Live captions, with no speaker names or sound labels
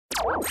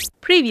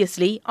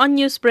Previously on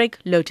Newsbreak,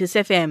 Lotus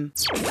FM.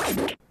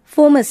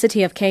 Former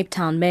City of Cape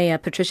Town Mayor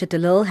Patricia de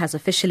Lille has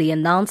officially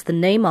announced the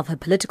name of her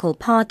political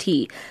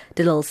party.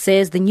 De Lille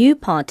says the new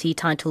party,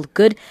 titled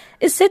Good,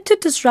 is set to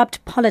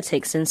disrupt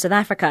politics in South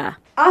Africa.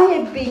 I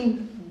have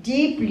been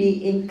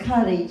deeply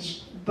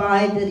encouraged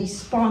by the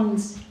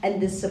response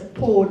and the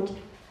support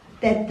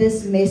that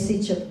this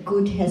message of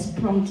good has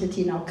prompted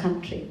in our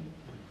country.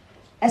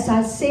 As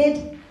I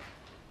said,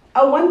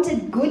 I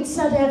wanted good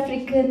South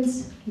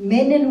Africans,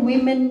 men and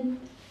women,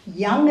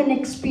 young and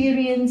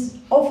experienced,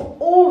 of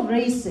all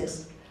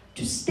races,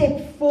 to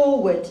step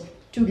forward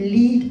to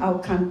lead our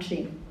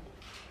country.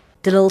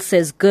 De Lille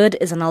says Good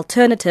is an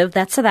alternative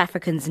that South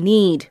Africans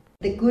need.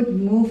 The Good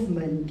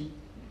movement,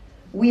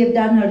 we have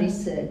done our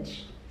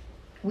research.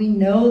 We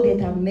know that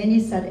there are many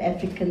South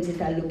Africans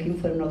that are looking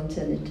for an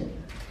alternative.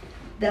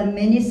 There are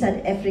many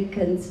South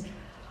Africans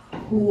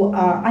who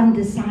are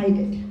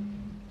undecided.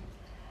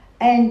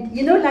 And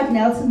like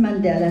Nelson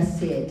Mandela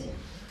said,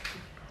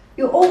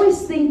 you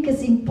always think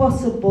it's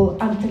impossible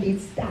until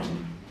it's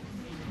done.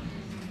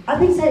 I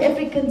think South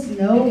Africans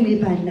know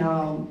me by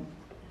now.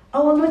 I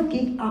will not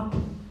give up.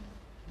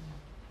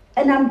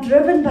 And I'm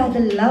driven by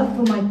the love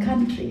for my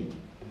country.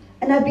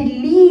 And I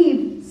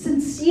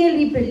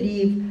sincerely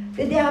believe,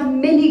 that there are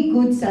many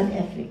good South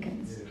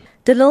Africans.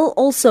 De Lille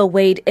also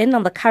weighed in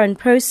on the current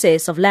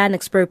process of land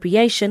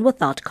expropriation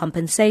without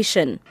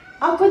compensation.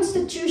 Our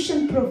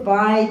constitution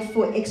provides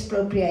for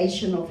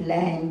expropriation of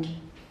land.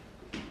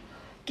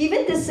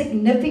 Given the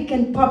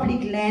significant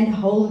public land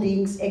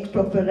holdings,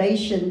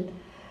 land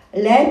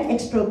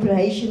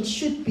expropriation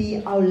should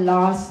be our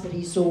last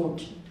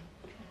resort.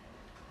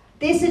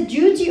 There's a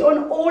duty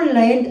on all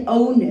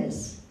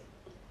landowners.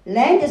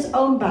 Land is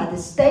owned by the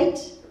state,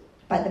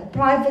 by the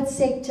private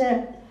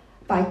sector,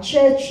 by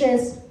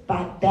churches,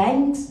 by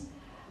banks,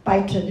 by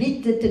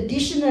the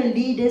traditional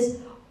leaders.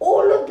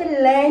 All of the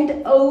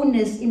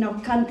landowners in our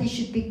country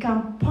should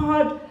become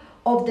part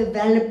of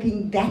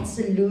developing that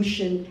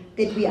solution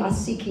that we are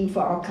seeking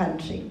for our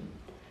country.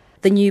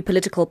 The new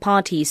political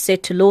party is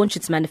set to launch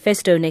its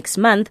manifesto next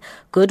month.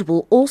 Good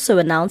will also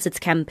announce its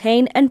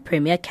campaign and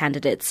premier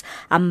candidates.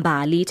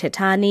 Mbali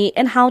Thethani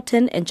in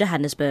Houghton in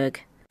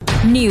Johannesburg.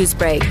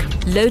 Newsbreak,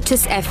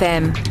 Lotus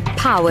FM,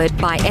 powered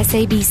by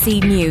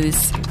SABC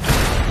News.